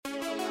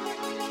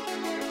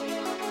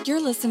You're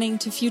listening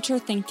to Future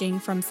Thinking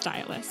from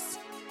Stylus,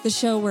 the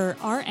show where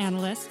our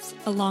analysts,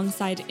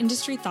 alongside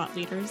industry thought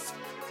leaders,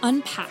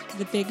 unpack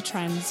the big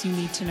trends you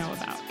need to know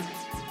about.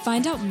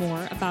 Find out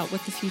more about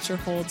what the future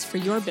holds for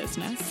your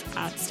business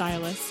at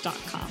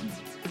stylus.com.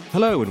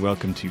 Hello and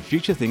welcome to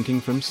Future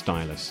Thinking from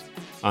Stylus.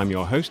 I'm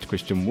your host,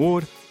 Christian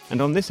Ward,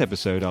 and on this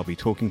episode I'll be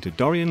talking to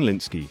Dorian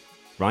Lynskey,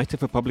 writer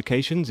for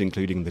publications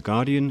including The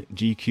Guardian,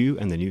 GQ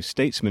and The New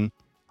Statesman,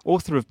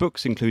 author of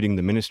books including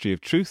The Ministry of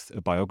Truth,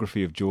 a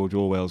biography of George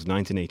Orwell's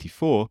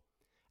 1984,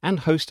 and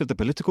host of the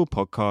political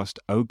podcast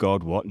Oh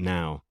God, What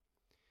Now?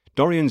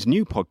 Dorian's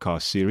new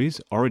podcast series,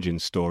 Origin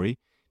Story,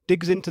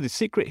 digs into the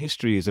secret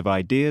histories of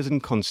ideas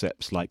and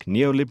concepts like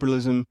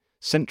neoliberalism,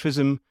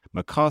 centrism,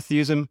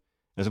 McCarthyism,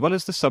 as well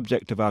as the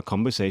subject of our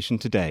conversation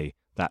today,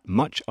 that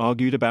much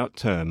argued about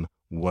term,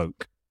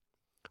 woke.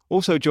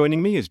 Also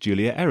joining me is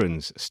Julia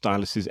Errens,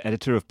 Stylus'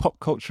 editor of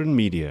pop culture and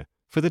media,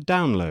 for The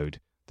Download,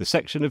 the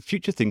section of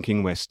Future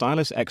Thinking where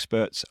Stylus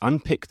experts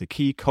unpick the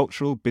key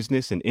cultural,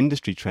 business and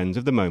industry trends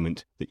of the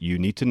moment that you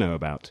need to know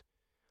about.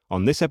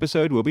 On this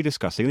episode, we'll be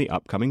discussing the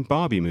upcoming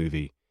Barbie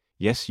movie.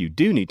 Yes, you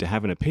do need to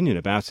have an opinion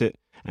about it,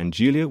 and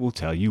Julia will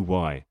tell you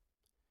why.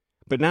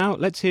 But now,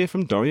 let's hear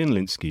from Dorian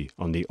Lynskey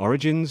on the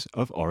origins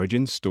of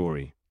Origin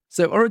Story.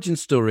 So Origin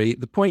Story,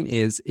 the point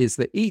is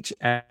that each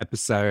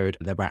episode,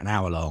 they're about an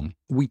hour long,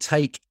 we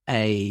take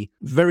a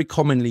very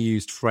commonly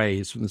used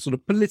phrase from the sort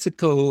of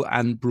political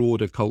and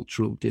broader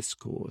cultural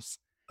discourse,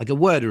 like a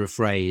word or a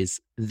phrase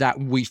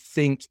that we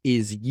think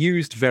is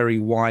used very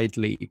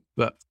widely,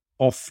 but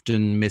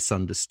often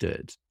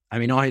misunderstood. I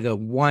mean, either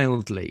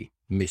wildly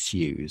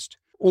misused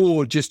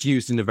or just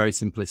used in a very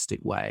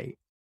simplistic way.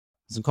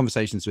 Some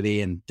conversations with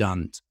Ian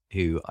Dunt,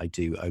 who I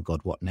do Oh God,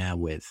 What Now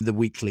with, the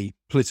weekly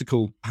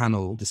political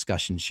panel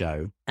discussion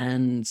show.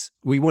 And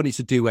we wanted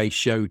to do a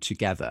show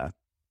together.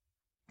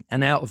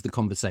 And out of the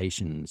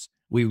conversations,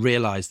 we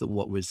realized that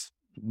what was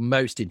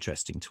most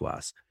interesting to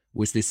us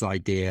was this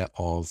idea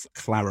of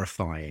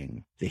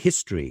clarifying the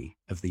history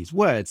of these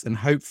words and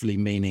hopefully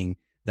meaning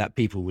that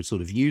people would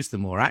sort of use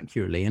them more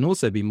accurately and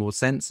also be more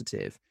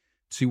sensitive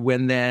to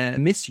when they're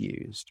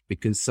misused.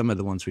 Because some of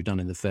the ones we've done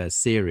in the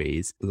first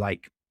series,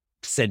 like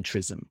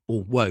centrism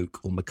or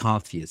woke or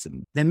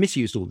McCarthyism, they're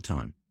misused all the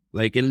time,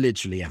 like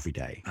literally every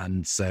day.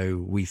 And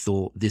so we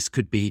thought this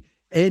could be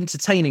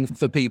entertaining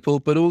for people,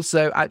 but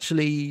also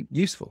actually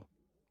useful.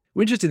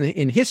 We're interested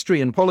in history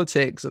and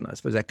politics and I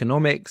suppose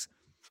economics,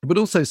 but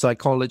also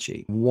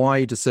psychology.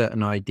 Why do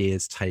certain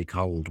ideas take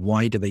hold?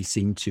 Why do they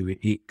seem to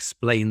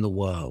explain the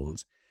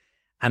world?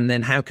 And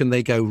then how can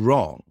they go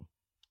wrong?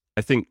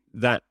 I think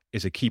that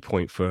is a key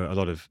point for a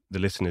lot of the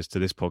listeners to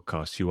this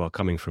podcast who are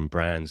coming from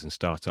brands and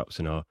startups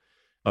and are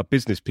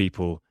business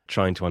people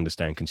trying to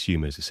understand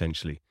consumers,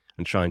 essentially,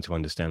 and trying to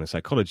understand the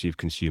psychology of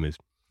consumers.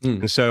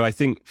 And so I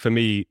think, for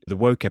me, the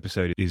woke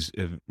episode is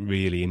a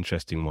really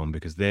interesting one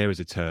because there is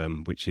a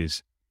term which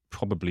is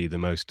probably the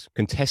most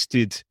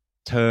contested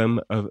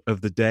term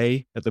of the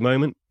day at the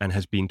moment and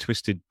has been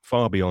twisted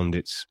far beyond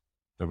its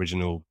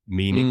original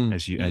meaning,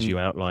 as you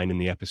outline in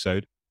the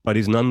episode, but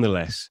is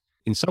nonetheless,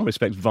 in some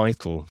respects,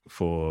 vital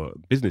for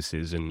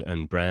businesses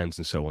and brands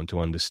and so on to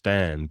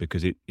understand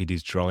because it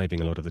is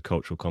driving a lot of the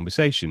cultural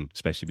conversation,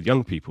 especially with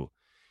young people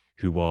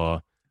who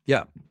are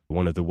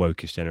one of the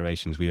wokest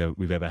generations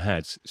we've ever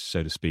had,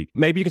 so to speak.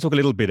 Maybe you can talk a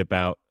little bit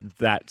about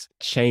that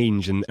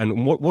change and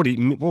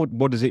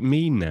what does it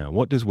mean now?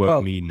 What does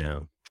woke mean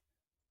now?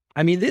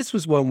 I mean, this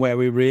was one where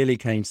we really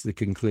came to the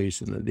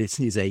conclusion that this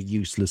is a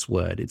useless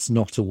word. It's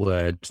not a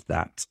word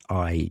that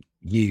I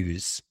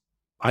use.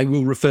 I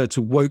will refer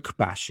to woke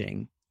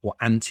bashing or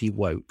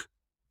anti-woke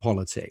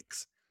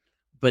politics,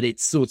 but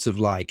it's sort of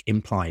like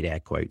implied air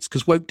quotes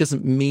because woke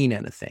doesn't mean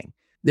anything.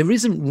 There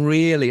isn't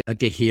really a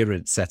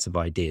coherent set of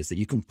ideas that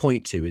you can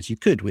point to as you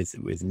could with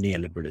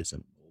neoliberalism,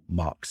 or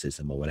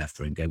Marxism or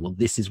whatever and go, well,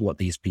 this is what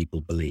these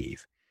people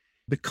believe.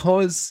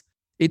 Because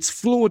it's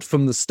flawed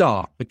from the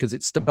start because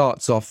it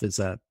starts off as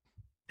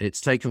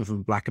it's taken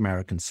from Black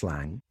American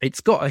slang.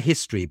 It's got a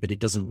history, but it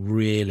doesn't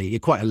really,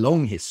 quite a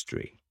long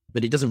history.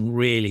 But it doesn't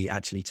really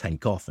actually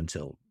take off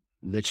until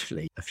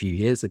literally a few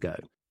years ago.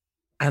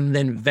 And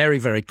then very,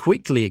 very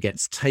quickly it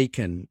gets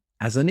taken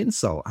as an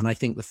insult. And I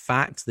think the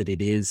fact that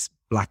it is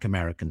Black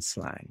American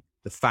slang,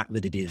 the fact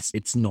that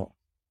it's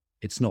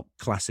not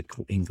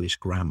classical English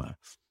grammar,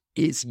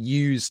 it's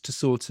used to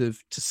sort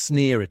of to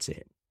sneer at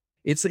it.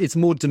 It's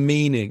more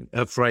demeaning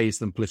a phrase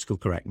than political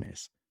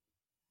correctness.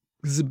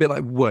 It's a bit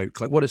like woke,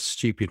 like what a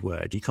stupid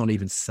word. You can't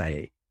even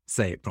say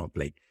it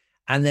properly.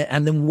 And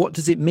then what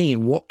does it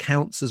mean? What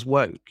counts as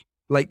woke?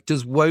 Like,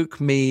 does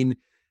woke mean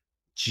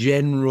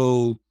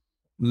general,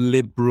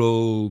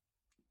 liberal,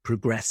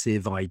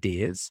 progressive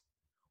ideas?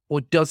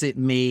 Or does it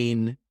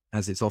mean,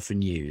 as it's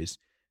often used,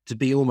 to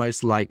be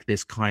almost like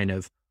this kind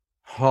of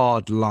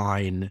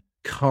hardline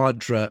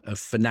cadre of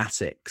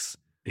fanatics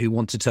who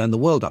want to turn the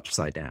world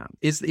upside down?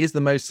 Is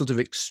the most sort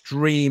of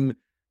extreme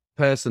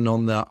person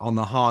on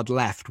the hard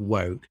left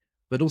woke,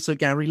 but also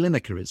Gary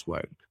Lineker is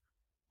woke?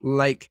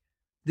 Like,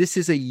 this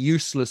is a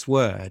useless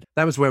word.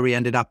 That was where we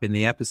ended up in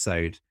the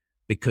episode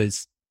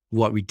because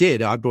what we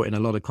did, I brought in a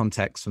lot of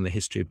context from the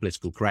history of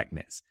political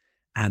correctness,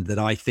 and that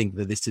I think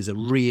that this is a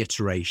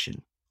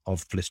reiteration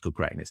of political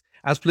correctness.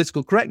 As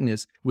political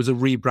correctness was a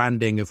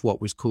rebranding of what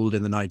was called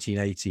in the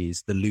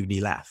 1980s the loony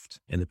left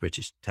in the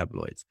British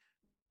tabloids.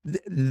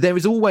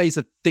 There's always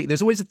a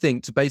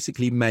thing to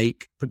basically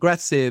make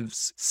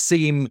progressives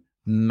seem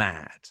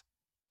mad.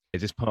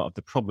 It's just part of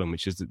the problem,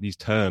 which is that these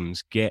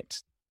terms get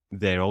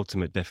their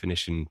ultimate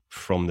definition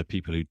from the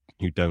people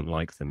who don't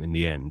like them in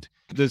the end.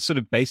 The sort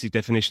of basic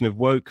definition of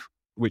woke,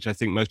 which I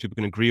think most people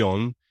can agree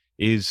on,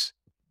 is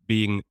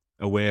being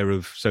aware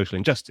of social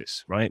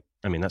injustice, right?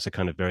 I mean, that's a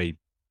kind of very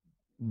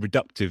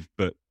reductive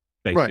but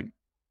basic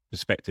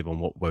perspective on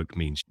what woke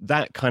means.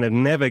 That kind of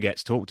never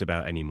gets talked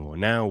about anymore.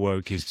 Now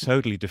woke is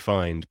totally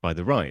defined by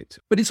the right.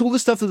 But it's all the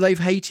stuff that they've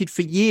hated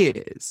for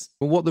years.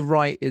 But what the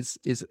right is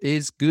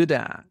good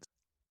at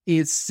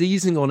is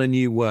seizing on a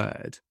new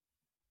word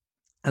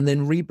and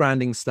then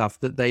rebranding stuff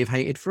that they've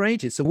hated for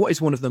ages. So what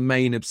is one of the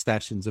main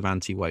obsessions of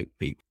anti-woke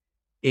people?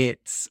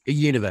 It's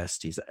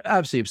universities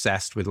absolutely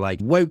obsessed with like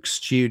woke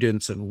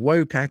students and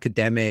woke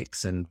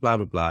academics and blah,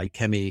 blah, blah.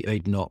 Kemi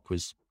Badenoch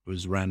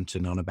was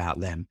ranting on about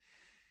them.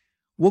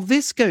 Well,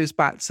 this goes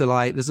back to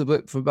like, there's a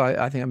book by,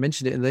 I think I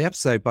mentioned it in the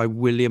episode, by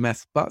William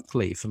F.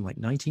 Buckley from like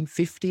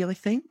 1950, I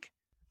think,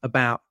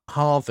 about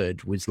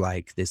Harvard was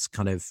like this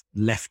kind of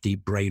lefty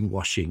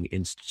brainwashing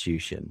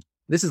institution.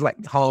 This is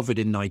like Harvard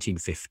in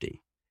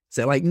 1950.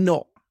 So like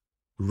not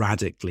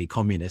radically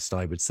communist,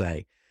 I would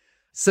say.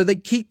 So they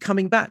keep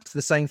coming back to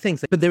the same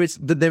things, but there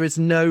is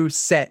no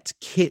set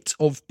kit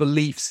of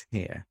beliefs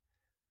here.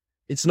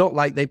 It's not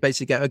like they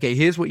basically go, okay,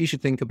 here's what you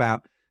should think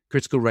about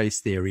critical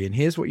race theory, and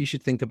here's what you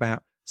should think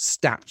about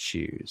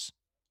statues.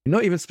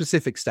 Not even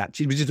specific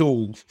statues, which is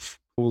all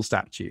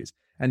statues.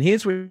 And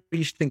here's what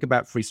you should think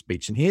about free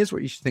speech, and here's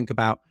what you should think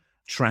about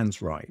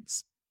trans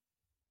rights.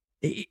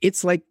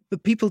 It's like,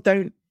 but people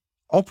don't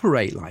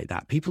operate like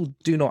that. People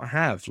do not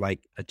have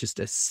like just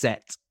a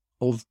set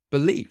of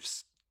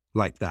beliefs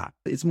like that.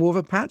 It's more of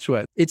a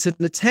patchwork. It's an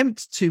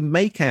attempt to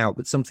make out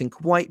that something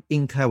quite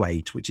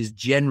inchoate, which is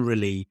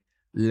generally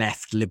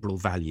left liberal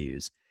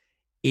values,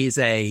 is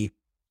a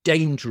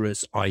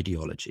dangerous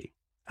ideology.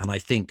 And I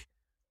think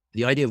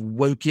the idea of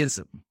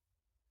wokeism,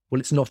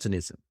 well, it's not an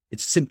ism.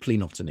 It's simply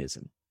not an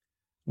ism.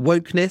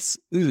 Wokeness,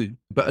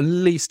 but at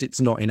least it's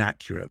not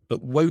inaccurate.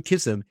 But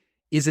wokeism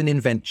is an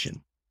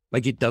invention.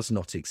 Like, it does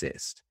not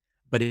exist.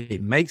 But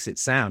it makes it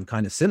sound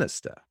kind of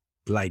sinister.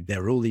 Like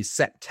there are all these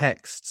set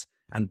texts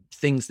and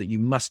things that you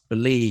must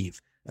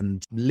believe,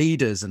 and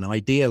leaders and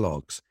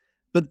ideologues.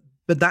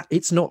 But that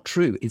it's not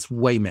true. It's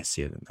way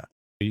messier than that.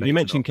 You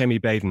mentioned Kemi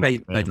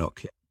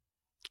Badenoch.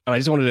 I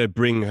just wanted to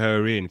bring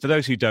her in. For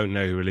those who don't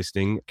know who are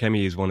listening,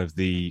 Kemi is one of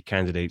the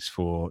candidates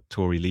for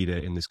Tory leader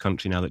in this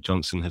country now that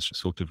Johnson has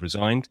sort of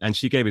resigned. And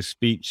she gave a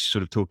speech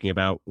sort of talking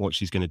about what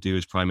she's going to do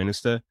as Prime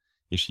Minister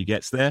if she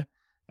gets there.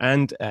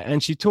 And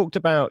she talked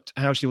about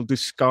how she will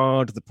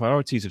discard the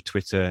priorities of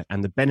Twitter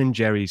and the Ben &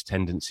 Jerry's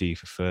tendency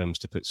for firms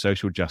to put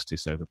social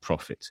justice over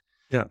profit.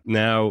 Yeah.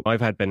 Now,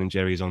 I've had Ben &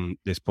 Jerry's on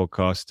this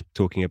podcast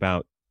talking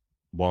about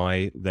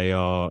why they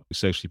are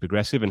socially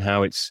progressive and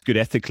how it's good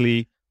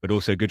ethically, but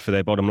also good for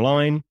their bottom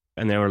line.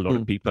 And there are a lot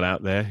of people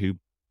out there who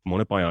want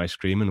to buy ice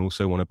cream and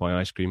also want to buy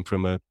ice cream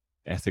from a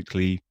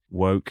ethically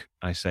woke,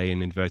 I say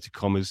in inverted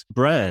commas,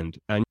 brand.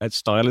 And at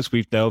Stylus,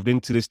 we've delved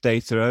into this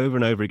data over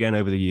and over again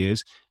over the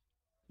years.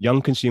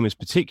 Young consumers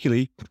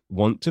particularly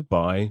want to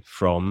buy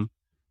from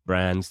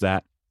brands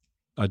that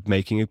are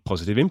making a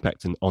positive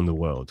impact on the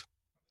world.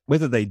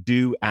 Whether they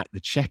do at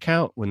the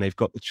checkout when they've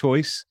got the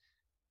choice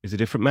is a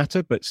different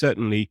matter, but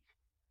certainly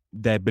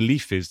their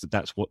belief is that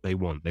that's what they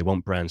want. They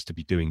want brands to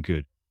be doing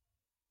good.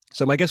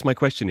 So I guess my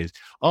question is,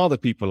 are the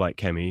people like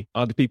Kemi,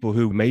 are the people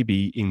who may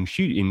be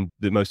in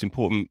the most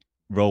important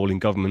role in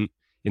government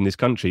in this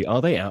country,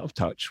 are they out of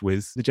touch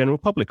with the general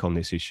public on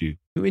this issue?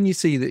 When you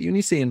see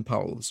in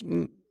polls,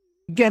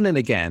 again and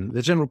again,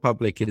 the general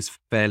public is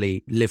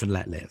fairly live and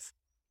let live,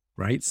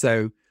 right?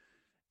 So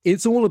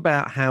it's all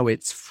about how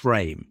it's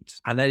framed.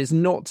 And that is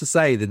not to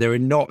say that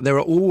there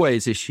are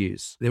always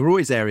issues. There are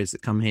always areas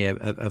that come here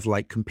of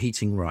like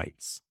competing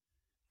rights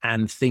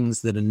and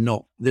things that are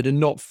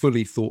not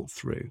fully thought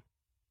through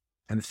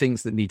and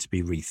things that need to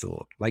be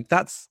rethought. Like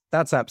that's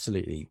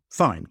absolutely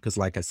fine. Because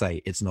like I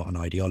say, it's not an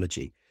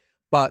ideology,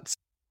 but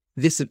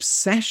this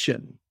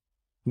obsession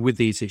with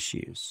these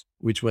issues,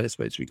 which we're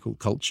supposed to be called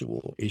culture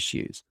war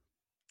issues,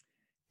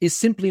 is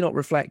simply not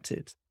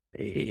reflected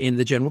in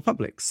the general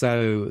public.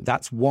 So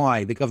that's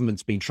why the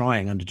government's been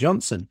trying under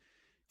Johnson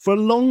for a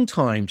long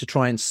time to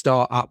try and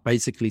start up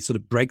basically sort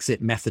of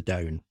Brexit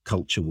methadone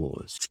culture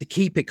wars to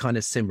keep it kind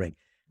of simmering.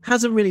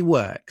 Hasn't really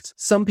worked.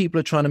 Some people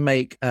are trying to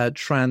make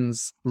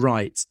trans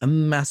rights a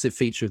massive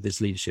feature of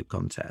this leadership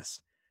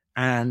contest.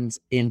 And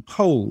in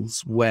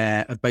polls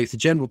where of both the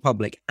general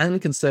public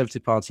and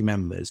Conservative Party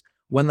members,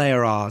 when they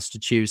are asked to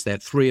choose their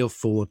 3 or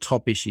 4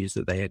 top issues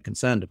that they are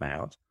concerned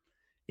about,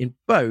 in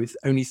both,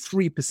 only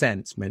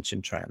 3%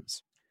 mention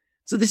trans.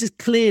 So this is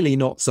clearly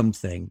not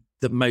something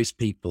that most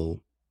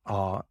people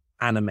are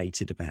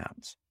animated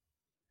about.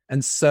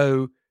 And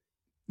so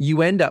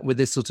you end up with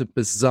this sort of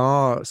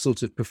bizarre,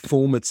 sort of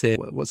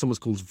performative, what someone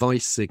calls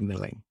vice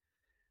signaling,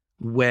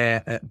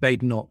 where at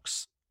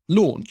Badenoch's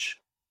launch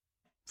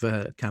for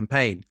her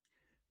campaign,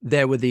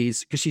 there were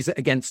these, because she's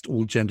against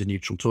all gender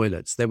neutral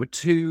toilets, there were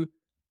 2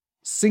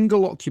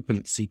 single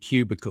occupancy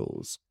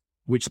cubicles,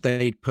 which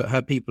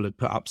her people had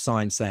put up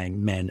signs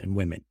saying men and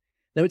women.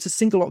 No, it's a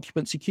single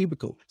occupancy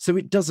cubicle. So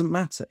it doesn't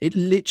matter. It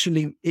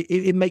literally,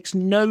 it makes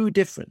no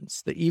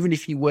difference that even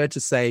if you were to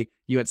say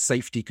you had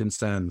safety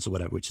concerns or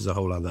whatever, which is a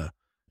whole other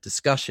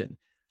discussion,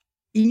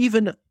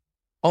 even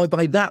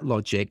by that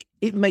logic,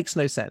 it makes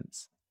no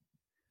sense.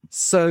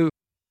 So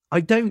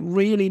I don't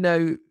really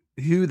know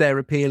who they're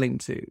appealing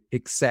to,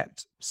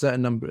 except a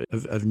certain number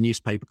of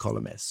newspaper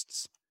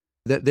columnists.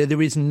 That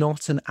there is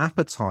not an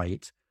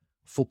appetite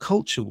for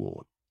culture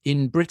war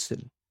in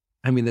Britain.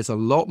 I mean, there's a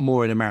lot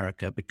more in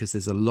America because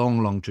there's a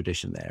long, long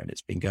tradition there and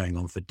it's been going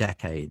on for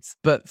decades.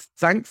 But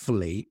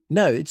thankfully,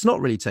 no, it's not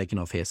really taken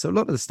off here. So a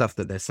lot of the stuff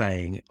that they're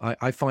saying,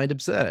 I find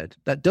absurd.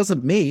 That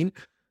doesn't mean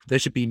there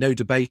should be no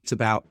debate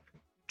about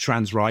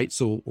trans rights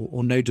or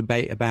no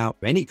debate about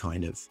any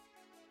kind of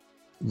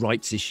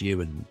rights issue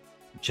and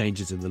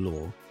changes in the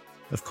law.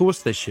 Of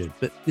course there should,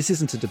 but this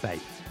isn't a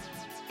debate.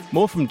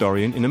 More from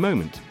Dorian in a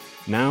moment.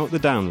 Now The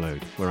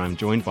Download, where I'm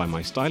joined by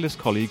my Stylus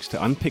colleagues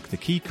to unpick the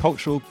key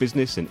cultural,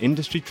 business and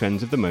industry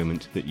trends of the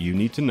moment that you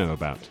need to know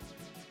about.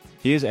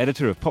 Here's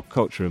editor of Pop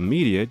Culture and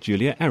Media,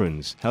 Julia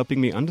Errens, helping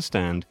me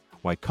understand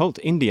why cult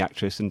indie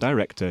actress and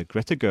director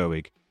Greta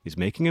Gerwig is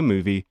making a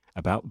movie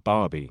about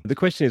Barbie. The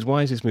question is,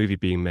 why is this movie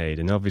being made?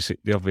 And obviously,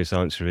 the obvious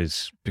answer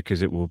is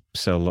because it will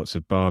sell lots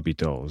of Barbie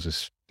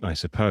dolls, I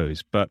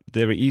suppose. But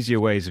there are easier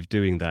ways of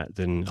doing that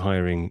than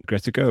hiring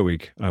Greta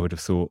Gerwig, I would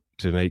have thought,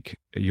 to make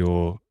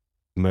your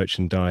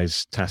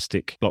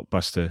merchandise-tastic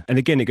blockbuster. And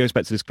again, it goes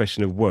back to this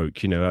question of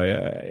woke. You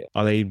know,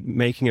 are they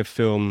making a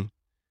film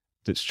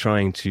that's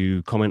trying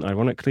to comment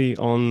ironically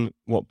on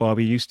what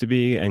Barbie used to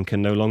be and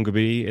can no longer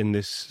be in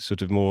this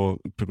sort of more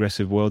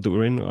progressive world that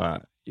we're in?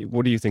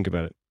 What do you think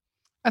about it?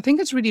 I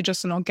think it's really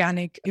just an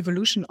organic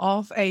evolution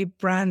of a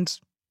brand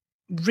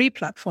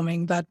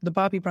replatforming that the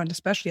Barbie brand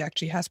especially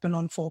actually has been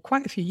on for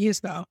quite a few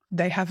years now.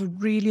 They have a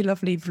really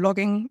lovely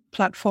vlogging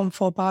platform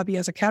for Barbie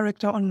as a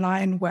character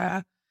online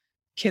where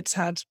kids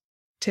had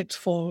tips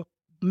for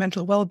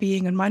mental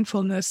well-being and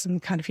mindfulness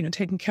and kind of,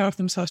 taking care of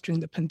themselves during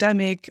the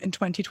pandemic. In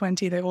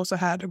 2020, they also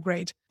had a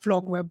great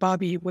vlog where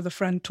Barbie with a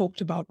friend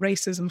talked about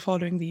racism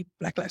following the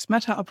Black Lives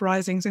Matter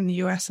uprisings in the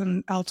US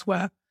and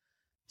elsewhere.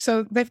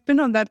 So they've been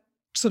on that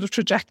sort of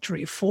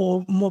trajectory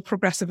for more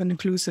progressive and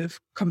inclusive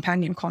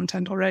companion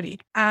content already.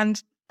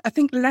 And I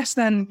think less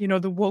than, the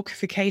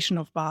wokeification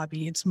of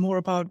Barbie, it's more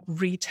about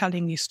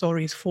retelling these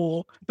stories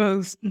for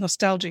both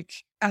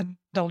nostalgic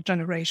adult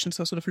generations,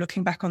 so sort of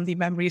looking back on the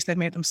memories they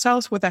made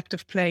themselves with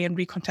active play and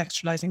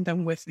recontextualizing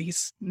them with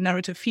these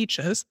narrative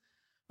features,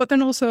 but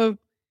then also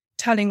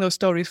telling those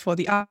stories for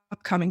the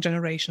upcoming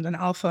generations and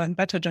alpha and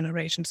beta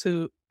generations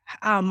who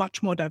are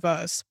much more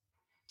diverse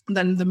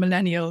than the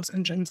millennials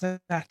and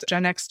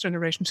Gen X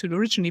generations who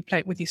originally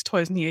played with these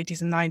toys in the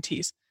 80s and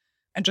 90s,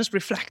 and just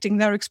reflecting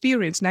their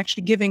experience and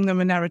actually giving them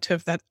a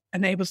narrative that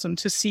enables them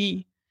to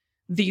see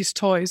these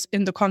toys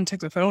in the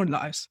context of their own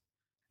lives.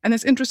 And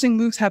there's interesting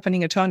moves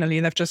happening internally.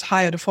 They've just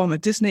hired a former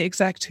Disney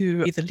exec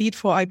to be the lead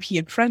for IP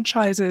and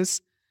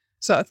franchises.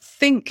 So I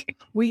think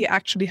we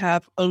actually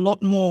have a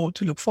lot more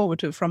to look forward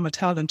to from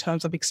Mattel in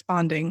terms of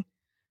expanding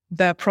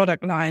their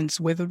product lines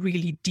with a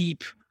really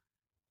deep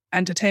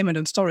entertainment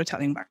and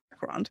storytelling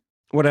background.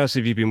 What else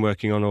have you been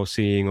working on or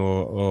seeing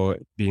or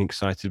being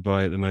excited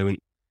by at the moment?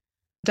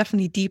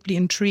 Definitely deeply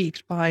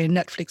intrigued by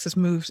Netflix's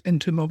moves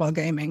into mobile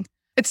gaming.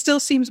 It still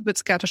seems a bit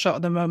scattershot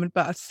at the moment,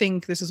 but I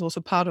think this is also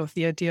part of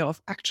the idea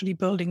of actually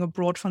building a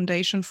broad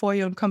foundation for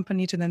your own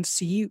company to then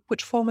see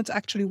which formats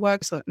actually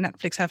work. So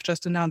Netflix have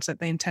just announced that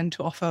they intend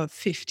to offer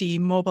 50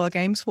 mobile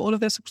games for all of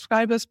their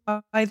subscribers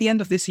by the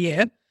end of this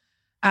year.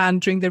 And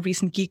during the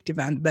recent Geeked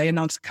event, they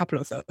announced a couple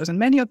of those. And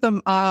many of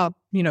them are,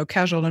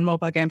 casual and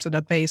mobile games that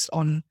are based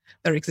on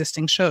their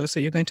existing shows. So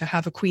you're going to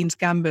have a Queen's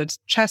Gambit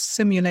chess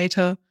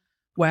simulator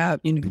where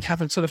you have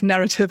a sort of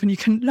narrative and you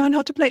can learn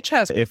how to play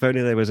chess. If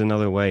only there was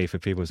another way for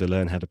people to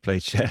learn how to play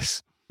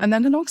chess. And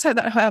then alongside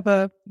that,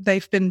 however,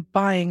 they've been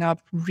buying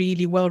up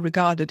really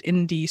well-regarded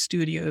indie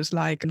studios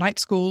like Night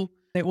School.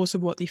 They also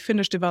bought the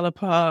Finnish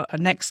developer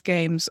Next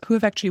Games, who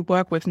have actually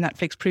worked with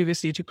Netflix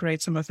previously to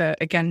create some of their,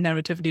 again,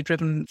 narratively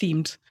driven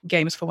themed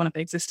games for one of the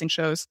existing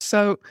shows.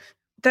 So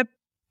they're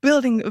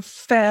building a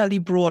fairly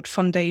broad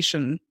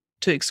foundation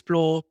to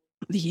explore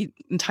the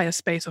entire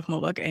space of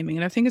mobile gaming.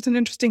 And I think it's an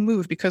interesting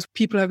move because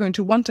people are going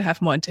to want to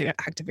have more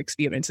interactive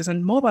experiences,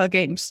 and mobile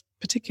games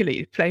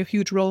particularly play a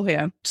huge role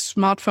here.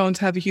 Smartphones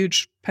have a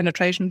huge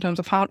penetration in terms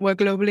of hardware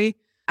globally.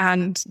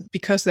 And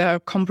because they're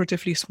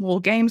comparatively small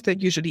games, they're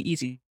usually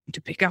easy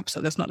to pick up. So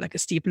there's not like a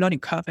steep learning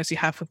curve as you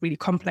have with really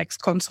complex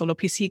console or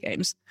PC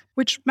games,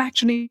 which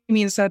actually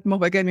means that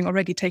mobile gaming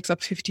already takes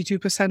up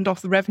 52%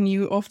 of the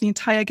revenue of the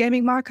entire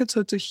gaming market.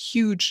 So it's a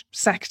huge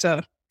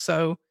sector.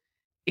 So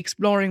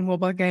exploring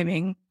mobile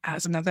gaming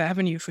as another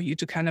avenue for you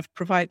to kind of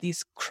provide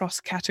these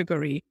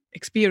cross-category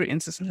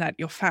experiences and let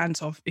your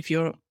fans of, if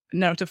you're a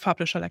narrative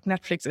publisher like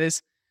Netflix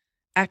is,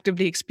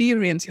 actively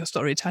experience your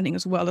storytelling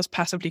as well as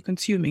passively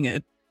consuming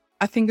it,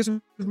 I think is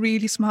a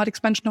really smart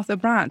expansion of their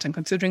brand. And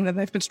considering that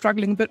they've been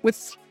struggling a bit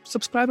with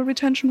subscriber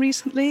retention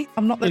recently,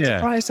 I'm not that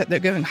surprised that they're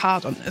going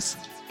hard on this.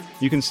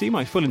 You can see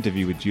my full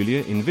interview with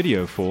Julia in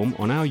video form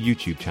on our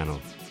YouTube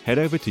channel. Head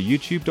over to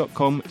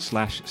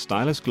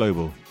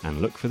youtube.com/StylusGlobal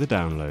and look for the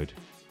download.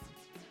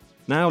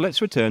 Now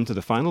let's return to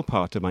the final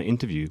part of my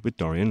interview with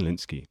Dorian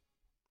Lynskey.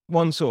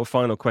 One sort of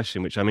final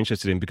question, which I'm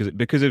interested in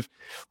because of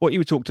what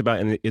you talked about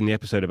in the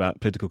episode about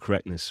political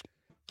correctness.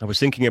 I was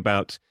thinking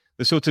about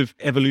the sort of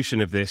evolution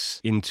of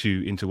this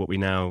into what we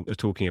now are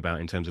talking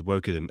about in terms of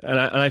wokeism. And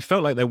I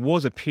felt like there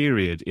was a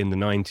period in the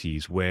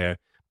 90s where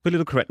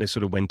political correctness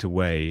sort of went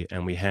away,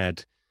 and we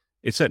had,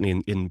 it's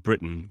certainly in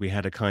Britain, we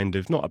had a kind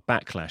of, not a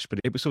backlash, but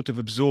it was sort of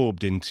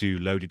absorbed into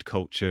loaded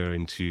culture,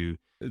 into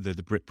the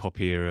Britpop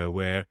era,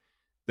 where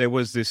there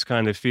was this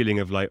kind of feeling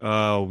of like,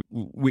 oh,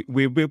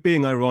 we're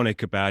being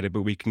ironic about it,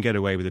 but we can get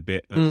away with a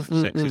bit of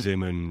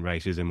sexism and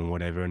racism and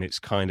whatever, and it's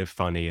kind of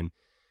funny.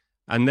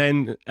 And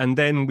then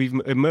we've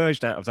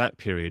emerged out of that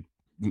period,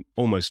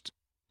 almost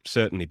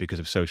certainly because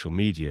of social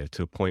media,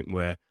 to a point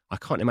where I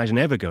can't imagine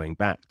ever going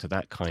back to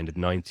that kind of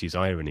 90s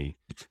irony.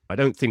 I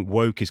don't think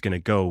woke is going to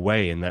go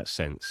away in that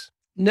sense.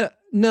 No.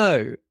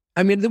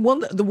 I mean, the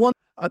one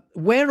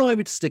where I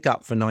would stick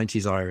up for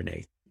 90s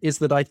irony is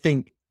that I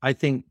think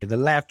the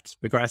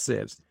left,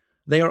 progressives,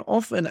 they are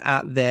often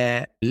at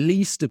their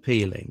least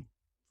appealing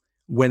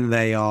when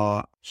they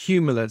are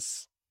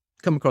humorless,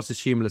 come across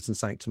as humorless and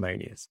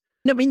sanctimonious.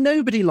 I mean,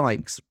 nobody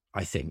likes,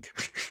 I think,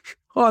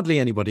 hardly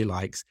anybody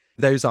likes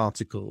those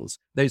articles,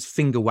 those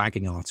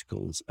finger-wagging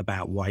articles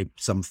about why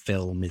some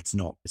film it's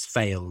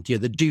failed.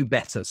 The do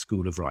better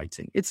school of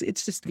writing. It's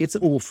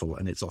awful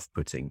and it's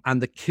off-putting.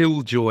 And the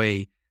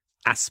killjoy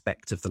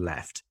aspect of the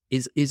left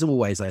is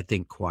always, I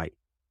think,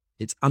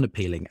 it's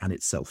unappealing and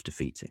it's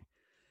self-defeating.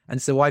 And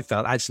so I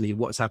felt actually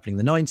what's happening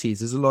in the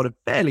 90s is a lot of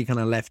fairly kind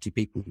of lefty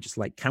people just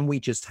like, can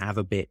we have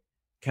a bit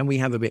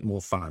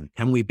more fun?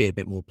 Can we be a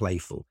bit more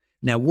playful?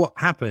 Now, what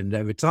happened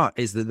over time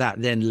is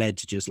that then led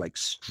to just like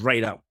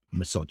straight up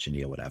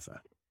misogyny or whatever.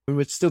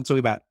 We're still talking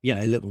about,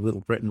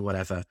 little Britain,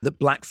 whatever. The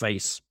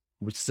blackface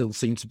would still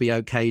seem to be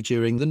okay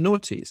during the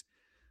noughties.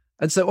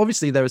 And so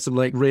obviously there are some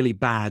like really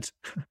bad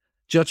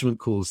judgment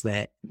calls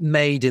there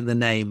made in the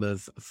name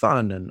of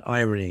fun and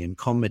irony and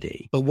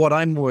comedy. But what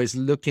I'm always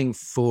looking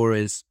for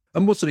is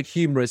a more sort of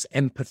humorous,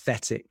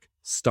 empathetic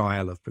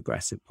style of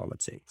progressive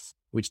politics,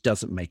 which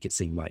doesn't make it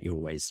seem like you're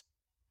always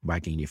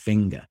wagging your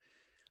finger.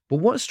 But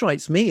what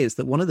strikes me is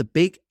that one of the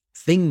big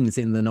things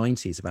in the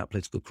 90s about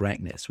political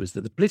correctness was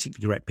that the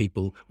politically correct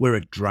people were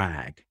a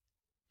drag,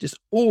 just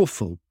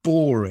awful,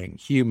 boring,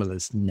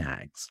 humorless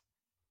nags.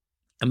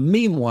 And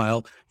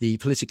meanwhile, the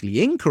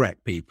politically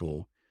incorrect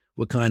people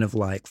were kind of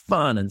like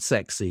fun and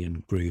sexy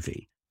and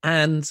groovy.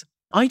 And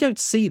I don't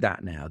see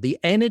that now. The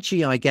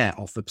energy I get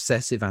off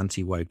obsessive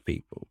anti-woke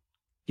people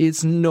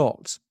is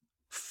not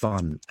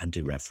fun and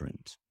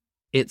irreverent.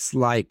 It's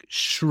like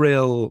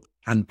shrill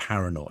and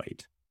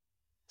paranoid.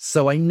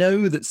 So I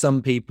know that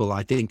some people,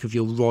 I think of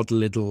your Rod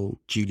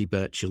Liddell, Julie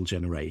Burchill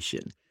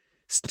generation,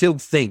 still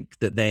think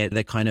that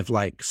they're kind of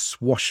like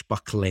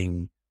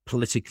swashbuckling,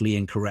 politically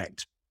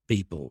incorrect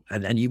people.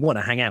 And you want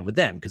to hang out with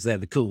them because they're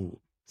the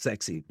cool,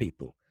 sexy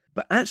people.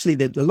 But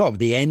actually, a lot of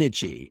the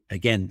energy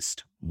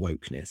against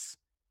wokeness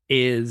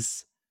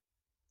is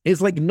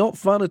like not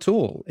fun at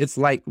all. It's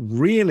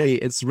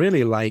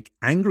really like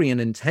angry and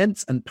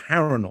intense and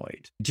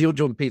paranoid.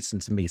 Jordan Peterson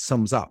to me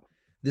sums up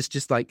this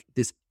just like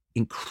this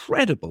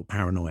incredible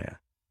paranoia.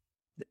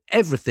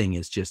 Everything.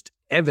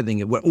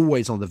 We're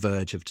always on the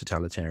verge of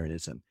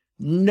totalitarianism.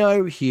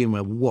 No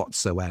humor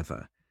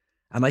whatsoever.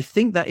 And I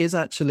think that is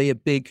actually a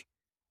big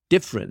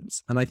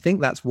difference. And I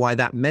think that's why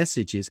that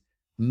message is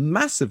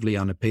massively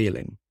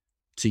unappealing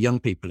to young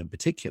people in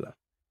particular.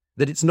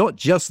 That it's not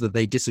just that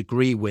they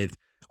disagree with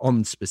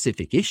on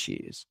specific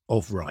issues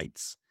of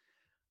rights.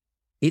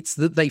 It's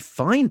that they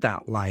find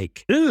that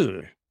like,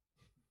 ugh.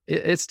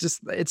 It's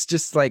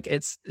just like,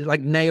 it's like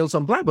nails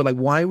on blackboard. Like,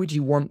 why would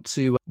you want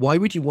to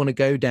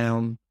go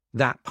down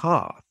that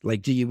path?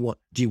 Like, do you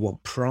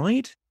want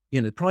pride,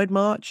 Pride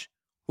March,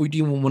 or do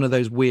you want one of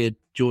those weird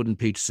Jordan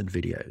Peterson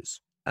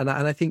videos? And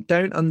I think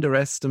don't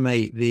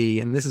underestimate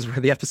and this is where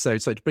the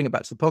episode, so to bring it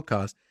back to the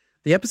podcast,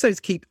 the episodes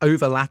keep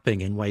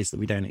overlapping in ways that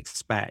we don't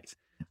expect.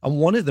 And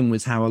one of them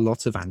was how a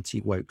lot of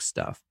anti-woke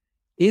stuff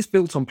is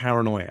built on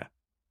paranoia.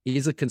 It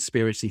is a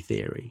conspiracy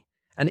theory.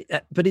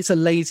 But it's a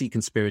lazy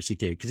conspiracy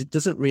theory because it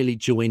doesn't really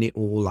join it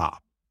all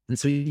up. And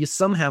so you're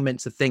somehow meant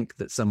to think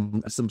that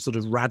some sort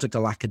of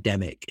radical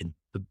academic in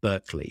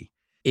Berkeley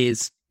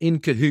is in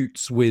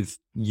cahoots with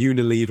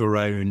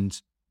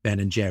Unilever-owned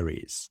Ben &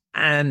 Jerry's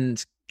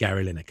and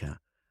Gary Lineker.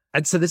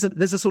 And so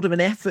there's a sort of an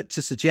effort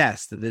to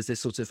suggest that there's this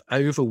sort of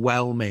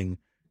overwhelming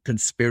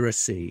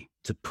conspiracy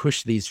to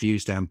push these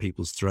views down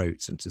people's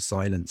throats and to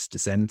silence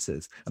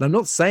dissenters. And I'm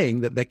not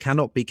saying that there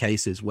cannot be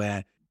cases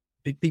where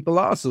people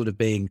are sort of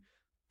being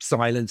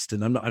silenced,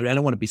 and I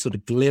don't want to be sort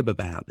of glib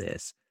about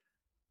this,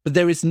 but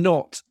there is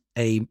not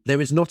a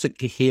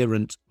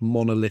coherent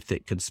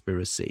monolithic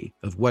conspiracy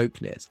of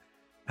wokeness.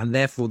 And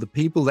therefore the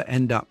people that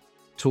end up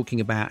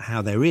talking about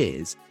how there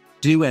is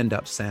do end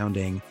up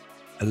sounding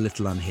a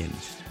little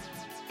unhinged.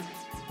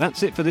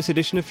 That's it for this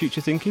edition of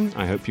Future Thinking.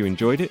 I hope you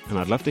enjoyed it, and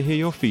I'd love to hear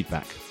your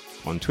feedback.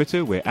 On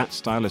Twitter, we're at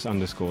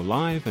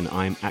Stylus_live, and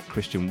I'm at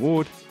Christian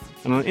Ward.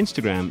 And on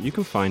Instagram, you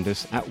can find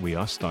us at We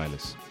Are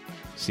Stylus.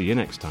 See you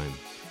next time.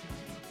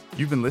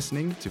 You've been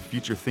listening to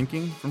Future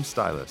Thinking from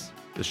Stylus,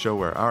 the show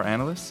where our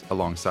analysts,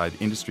 alongside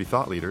industry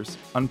thought leaders,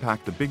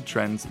 unpack the big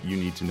trends that you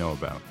need to know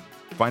about.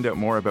 Find out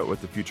more about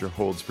what the future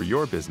holds for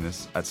your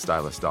business at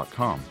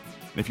stylus.com.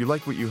 And if you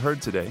like what you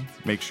heard today,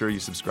 make sure you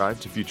subscribe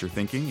to Future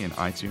Thinking in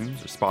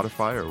iTunes or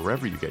Spotify or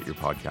wherever you get your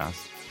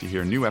podcasts to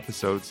hear new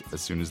episodes as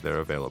soon as they're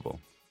available.